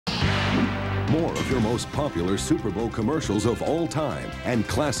More of your most popular Super Bowl commercials of all time and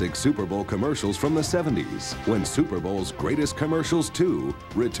classic Super Bowl commercials from the 70s when Super Bowl's Greatest Commercials 2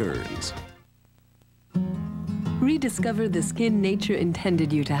 returns. Rediscover the skin nature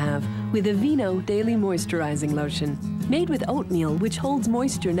intended you to have with Aveeno Daily Moisturizing Lotion. Made with oatmeal, which holds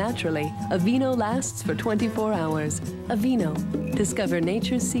moisture naturally, Aveeno lasts for 24 hours. Aveeno. Discover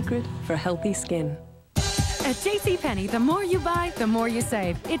nature's secret for healthy skin. At JCPenney, the more you buy, the more you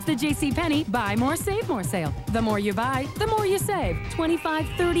save. It's the JCPenney Buy More, Save More sale. The more you buy, the more you save. 25,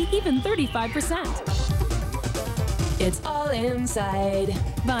 30, even 35%. It's all inside.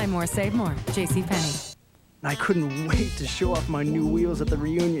 Buy more, save more. JCPenney. I couldn't wait to show off my new wheels at the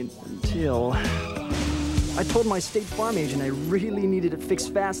reunion until I told my State Farm agent I really needed it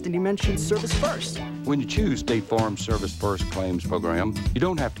fixed fast, and he mentioned Service First. When you choose State Farm's Service First claims program, you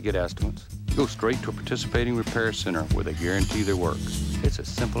don't have to get estimates. Go straight to a participating repair center where they guarantee their works. It's as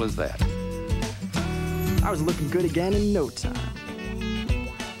simple as that. I was looking good again in no time.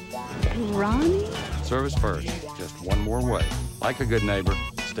 Ronnie? Service First, just one more way. Like a good neighbor,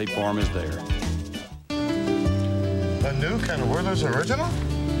 State Farm is there. A new kind of Werther's original?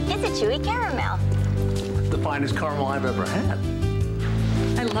 It's a chewy caramel. The finest caramel I've ever had.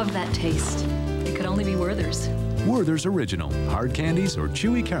 I love that taste. It could only be Werther's. Werther's Original. Hard candies or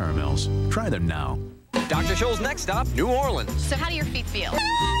chewy caramels. Try them now. Dr. Scholl's next stop, New Orleans. So how do your feet feel?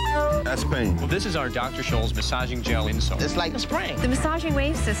 That's pain. Well, this is our Dr. Scholl's massaging gel insole. It's like a spring. The massaging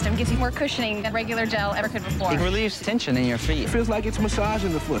wave system gives you more cushioning than regular gel ever could before. It relieves tension in your feet. It feels like it's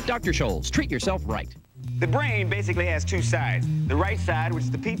massaging the foot. Dr. Scholl's, treat yourself right. The brain basically has two sides. The right side, which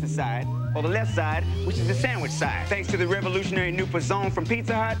is the pizza side, or the left side, which is the sandwich side. Thanks to the revolutionary new Pizzone from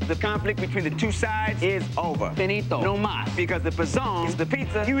Pizza Hut, the conflict between the two sides is over. Finito. No mas. Because the Pizzone is the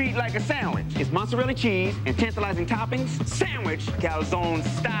pizza you eat like a sandwich. It's mozzarella cheese and tantalizing toppings. Sandwich calzone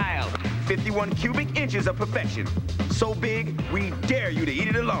style. 51 cubic inches of perfection. So big, we dare you to eat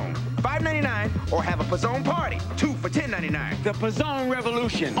it alone. $5.99 or have a Pizzone party. 2 for $10.99. The Pizzone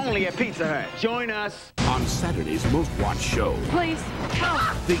revolution, only at Pizza Hut. Join us. On Saturday's most watched show. Please, help.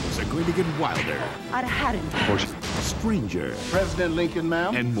 Things are going to get wilder. I'd have had him. Stranger. President Lincoln,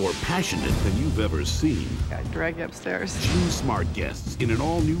 ma'am. And more passionate than you've ever seen. Got dragged upstairs. 2 smart guests in an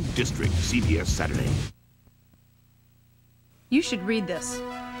all-new district, CBS Saturday. You should read this.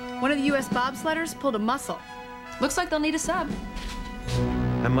 One of the U.S. bobsledders pulled a muscle. Looks like they'll need a sub.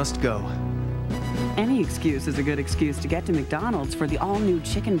 I must go. Any excuse is a good excuse to get to McDonald's for the all-new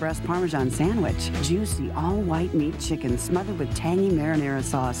chicken breast Parmesan sandwich. Juicy, all-white meat chicken smothered with tangy marinara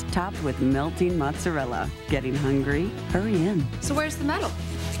sauce, topped with melting mozzarella. Getting hungry? Hurry in. So where's the medal?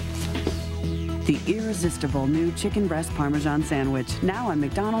 The irresistible new chicken breast Parmesan sandwich, now on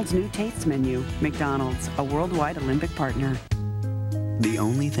McDonald's new Tastes menu. McDonald's, a worldwide Olympic partner. The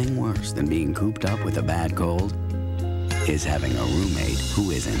only thing worse than being cooped up with a bad cold is having a roommate who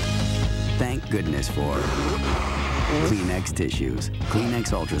isn't. Thank goodness for Kleenex tissues.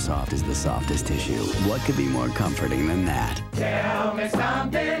 Kleenex Ultra Soft is the softest tissue. What could be more comforting than that? Tell me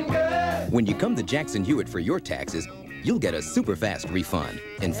something good. When you come to Jackson Hewitt for your taxes, you'll get a super fast refund.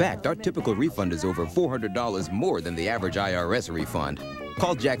 In fact, our typical refund is over $400 more than the average IRS refund.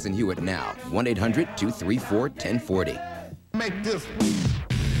 Call Jackson Hewitt now, 1-800-234-1040. Make this.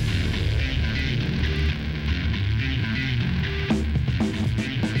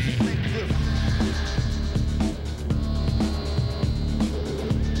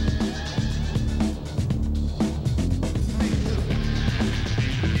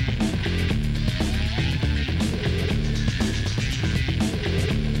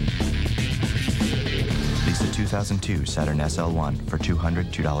 Lease a 2002 Saturn SL1 for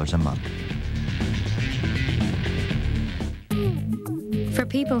 $202 a month. For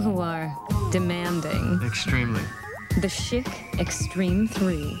people who are demanding. Extremely. The Schick Extreme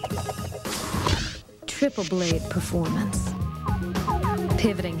 3. Triple blade performance.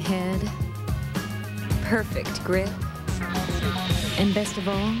 Pivoting head. Perfect grip. And best of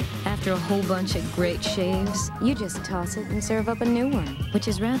all, after a whole bunch of great shaves, you just toss it and serve up a new one, which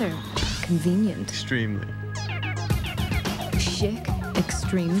is rather convenient. Extremely. Schick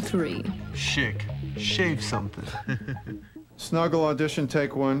Extreme 3. Schick. Shave something. Snuggle audition,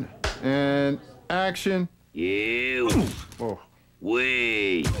 take one. And action. You. Oh.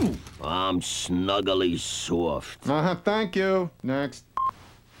 Wait. I'm snuggly soft. Thank you. Next.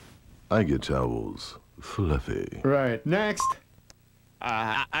 I get towels. Fluffy. Right. Next.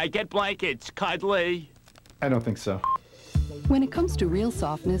 I get blankets. Cuddly. I don't think so. When it comes to real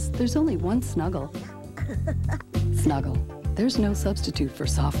softness, there's only one Snuggle. Snuggle. There's no substitute for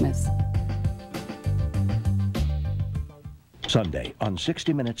softness. Sunday on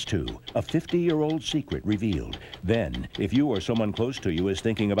 60 Minutes 2, a 50-year-old secret revealed. Then, if you or someone close to you is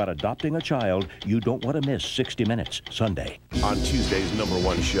thinking about adopting a child, you don't want to miss 60 Minutes Sunday. On Tuesday's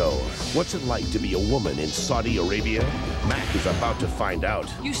 #1 show, what's it like to be a woman in Saudi Arabia? Mac is about to find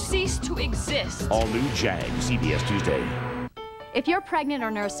out. You cease to exist. All new Jag, CBS Tuesday. If you're pregnant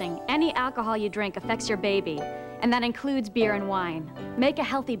or nursing, any alcohol you drink affects your baby, and that includes beer and wine. Make a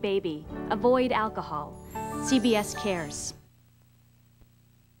healthy baby. Avoid alcohol. CBS cares.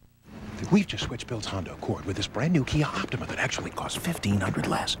 We've just switched Bill's Honda Accord with this brand new Kia Optima that actually costs $1,500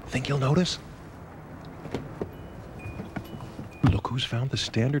 less. Think you'll notice? Look who's found the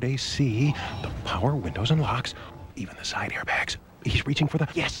standard AC, the power windows and locks, even the side airbags. He's reaching for the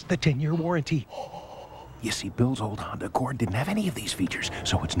 10-year warranty. You see, Bill's old Honda Accord didn't have any of these features,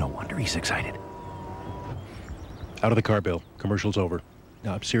 so it's no wonder he's excited. Out of the car, Bill. Commercial's over.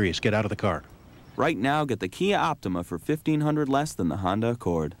 No, I'm serious. Get out of the car. Right now, get the Kia Optima for $1,500 less than the Honda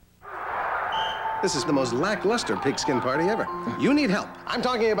Accord. This is the most lackluster pigskin party ever. You need help. I'm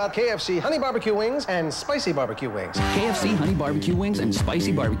talking about KFC honey barbecue wings and spicy barbecue wings. KFC honey barbecue wings and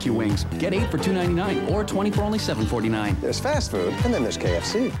spicy barbecue wings. Get 8 for $2.99 or 20 for only $7.49. There's fast food, and then there's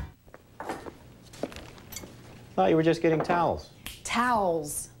KFC. Thought you were just getting towels.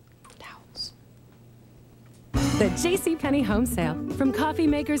 Towels. The JCPenney home sale. From coffee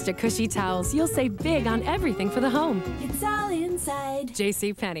makers to cushy towels, you'll save big on everything for the home. It's all inside.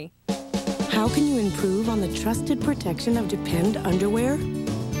 JCPenney. How can you improve on the trusted protection of Depend underwear?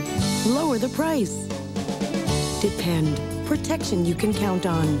 Lower the price. Depend. Protection you can count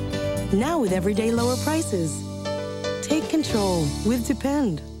on. Now with everyday lower prices. Take control with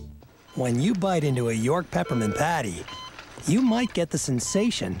Depend. When you bite into a York Peppermint Patty, you might get the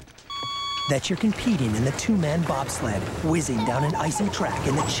sensation that you're competing in the two-man bobsled, whizzing down an icy track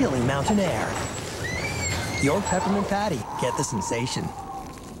in the chilly mountain air. York Peppermint Patty. Get the sensation.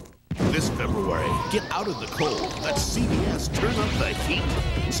 This February, get out of the cold. Let CBS turn up the heat.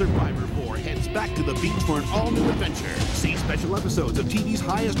 Survivor 4 heads back to the beach for an all-new adventure. See special episodes of TV's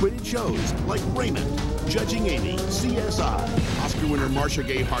highest-rated shows like Raymond, Judging Amy, CSI, Oscar winner Marcia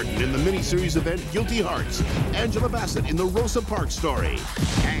Gay Harden in the miniseries event Guilty Hearts, Angela Bassett in the Rosa Parks story,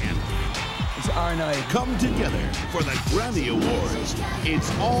 and it's our night. Come together for the Grammy Awards.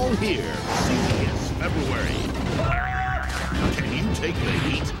 It's all here. CBS February. Can you take the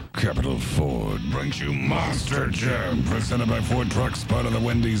heat? Capital Ford brings you Monster Jam, presented by Ford Trucks, part of the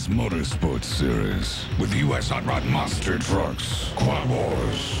Wendy's Motorsports Series. With U.S. Hot Rod Monster Trucks, Quad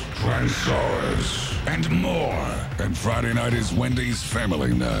Wars, Transors, and more. And Friday night is Wendy's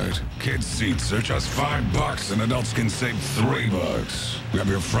Family Night. Kids' seats are just $5 and adults can save $3. Grab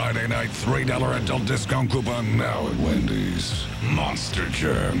your Friday night $3 adult discount coupon now at Wendy's. Monster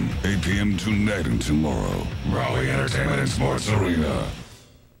Jam, 8 p.m. tonight and tomorrow. Raleigh Entertainment and Sports Arena.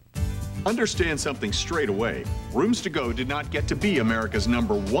 Understand something straight away. Rooms to Go did not get to be America's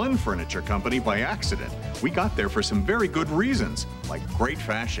 #1 furniture company by accident. We got there for some very good reasons, like great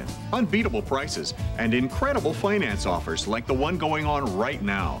fashion, unbeatable prices, and incredible finance offers like the one going on right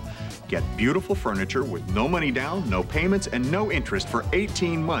now. Get beautiful furniture with no money down, no payments, and no interest for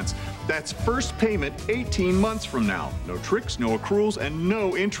 18 months. That's first payment 18 months from now. No tricks, no accruals, and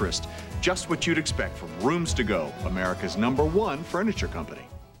no interest. Just what you'd expect from Rooms to Go, America's #1 furniture company.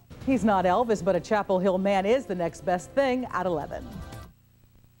 He's not Elvis, but a Chapel Hill man is the next best thing at 11.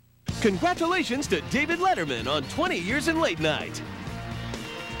 Congratulations to David Letterman on 20 years in late night.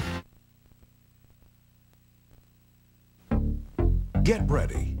 Get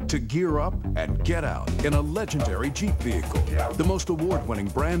ready to gear up and get out in a legendary Jeep vehicle, the most award-winning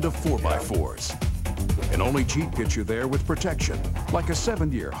brand of 4x4s. And only Jeep gets you there with protection, like a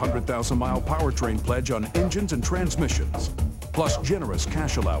 7-year, 100,000-mile powertrain pledge on engines and transmissions, plus generous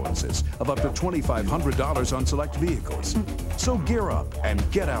cash allowances of up to $2,500 on select vehicles. So gear up and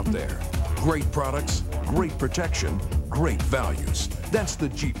get out there. Great products, great protection, great values. That's the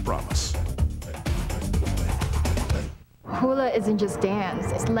Jeep promise. Hula isn't just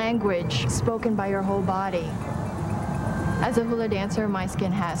dance, it's language spoken by your whole body. As a hula dancer, my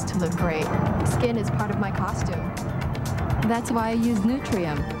skin has to look great. Skin is part of my costume. That's why I use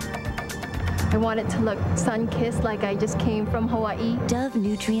Nutrium. I want it to look sun-kissed like I just came from Hawaii. Dove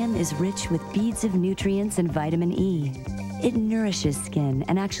Nutrium is rich with beads of nutrients and vitamin E. It nourishes skin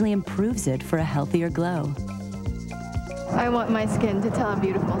and actually improves it for a healthier glow. I want my skin to tell a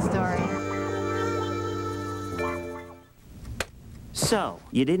beautiful story. So,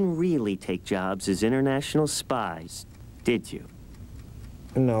 you didn't really take jobs as international spies, did you?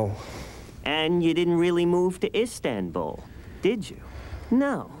 No. And you didn't really move to Istanbul, did you?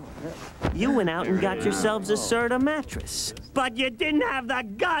 No. You went out and got yourselves a Serta mattress. But you didn't have the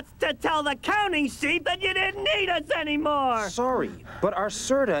guts to tell the counting sheet that you didn't need us anymore! Sorry, but our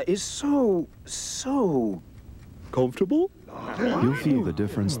Serta is so comfortable? You'll feel the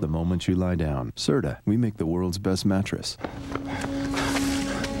difference the moment you lie down. Serta, we make the world's best mattress.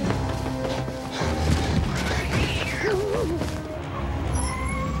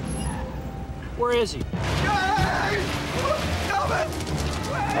 Where is he?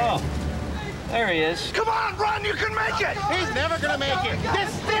 Oh, there he is. Come on, run! You can make it! He's never gonna make it!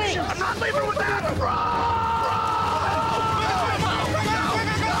 This stinks! I'm not leaving without him!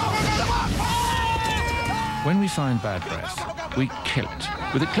 When we find bad breath, we kill it.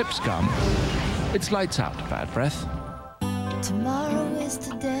 With Eclipse gum, it's lights out bad breath. Tomorrow is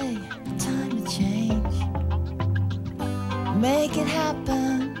today, time to change. Make it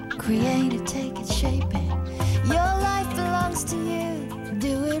happen, create it, take it, shape it. Your life belongs to you.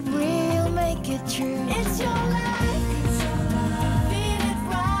 Do it real, make it true. It's your life, feel it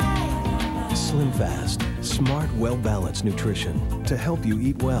right. Slim Fast, smart, well-balanced nutrition to help you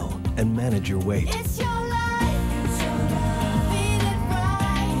eat well and manage your weight. It's your life, feel it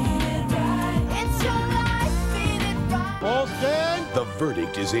right. It's your life, feel it right. The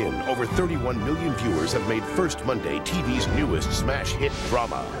verdict is in. Over 31 million viewers have made First Monday TV's newest smash hit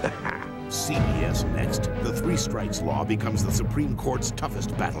drama. CBS next. The three strikes law becomes the Supreme Court's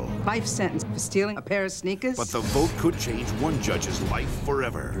toughest battle. Life sentence for stealing a pair of sneakers. But the vote could change one judge's life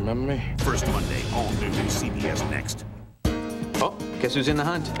forever. Remember me? First Monday, all new CBS next. Oh, guess who's in the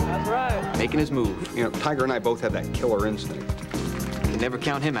hunt? That's right. Making his move. You know, Tiger and I both have that killer instinct. You never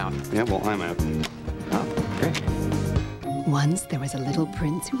count him out. Yeah, well, I'm out. Oh, okay. Once there was a little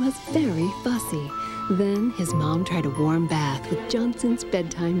prince who was very fussy. Then his mom tried a warm bath with Johnson's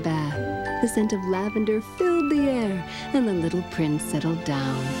bedtime bath. The scent of lavender filled the air, and the little prince settled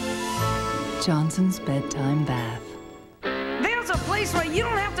down. Johnson's bedtime bath. There's a place where you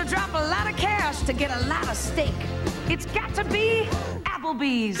don't have to drop a lot of cash to get a lot of steak. It's got to be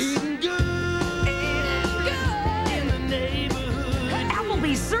Applebee's. Eating good in the neighborhood.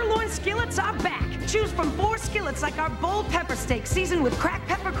 Applebee's sirloin skillets are back. Choose from 4 skillets like our bold pepper steak seasoned with cracked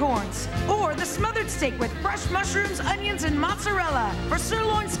peppercorns. Or the smothered steak with fresh mushrooms, onions, and mozzarella. For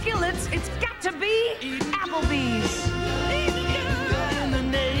sirloin skillets, it's got to be Applebee's. Eating good in the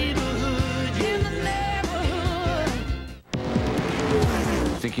neighborhood. In the neighborhood.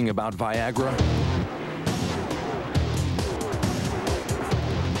 Thinking about Viagra?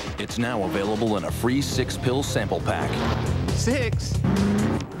 It's now available in a free 6-pill sample pack. 6?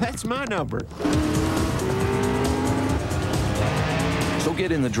 That's my number. So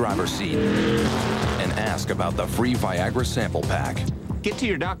get in the driver's seat and ask about the free Viagra sample pack. Get to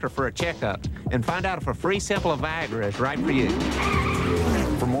your doctor for a checkup and find out if a free sample of Viagra is right for you.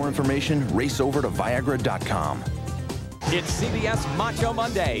 For more information, race over to Viagra.com. It's CBS Macho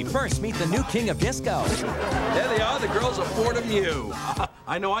Monday. First, meet the new king of disco. There they are, the girls afford them you.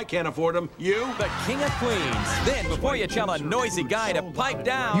 I know I can't afford them. You? The king of queens. Then, before you tell a noisy guy to pipe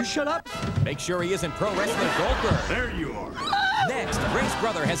down... You shut up. Make sure he isn't pro wrestling Goldberg. There you are. Next, Ray's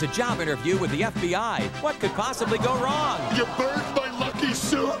brother has a job interview with the FBI. What could possibly go wrong? You burned my lucky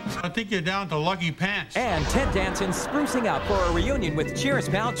suit. I think you're down to lucky pants. And Ted Danson's sprucing up for a reunion with Cheers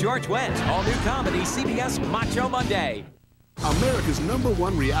pal George Wendt. All new comedy, CBS Macho Monday. America's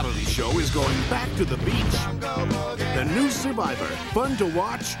 #1 reality show is going back to the beach. The new Survivor. Fun to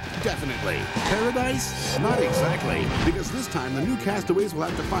watch? Definitely. Paradise? Not exactly. Because this time the new castaways will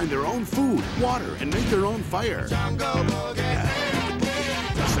have to find their own food, water, and make their own fire.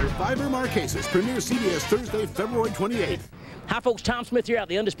 Survivor Marquesas premieres CBS Thursday, February 28th. Hi, folks. Tom Smith here at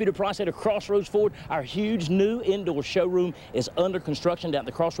the Undisputed Price at Crossroads Ford. Our huge new indoor showroom is under construction down at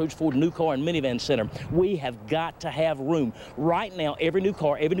the Crossroads Ford New Car and Minivan Center. We have got to have room. Right now, every new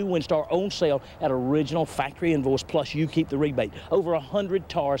car, every new Windstar on sale at original factory invoice, plus you keep the rebate. Over 100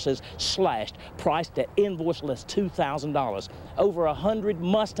 Tauruses slashed, priced at invoice less $2,000. Over 100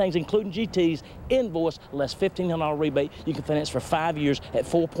 Mustangs, including GTs, invoice less $1,500 rebate. You can finance for 5 years at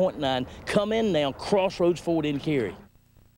 4.9. Come in now, Crossroads Ford in Cary.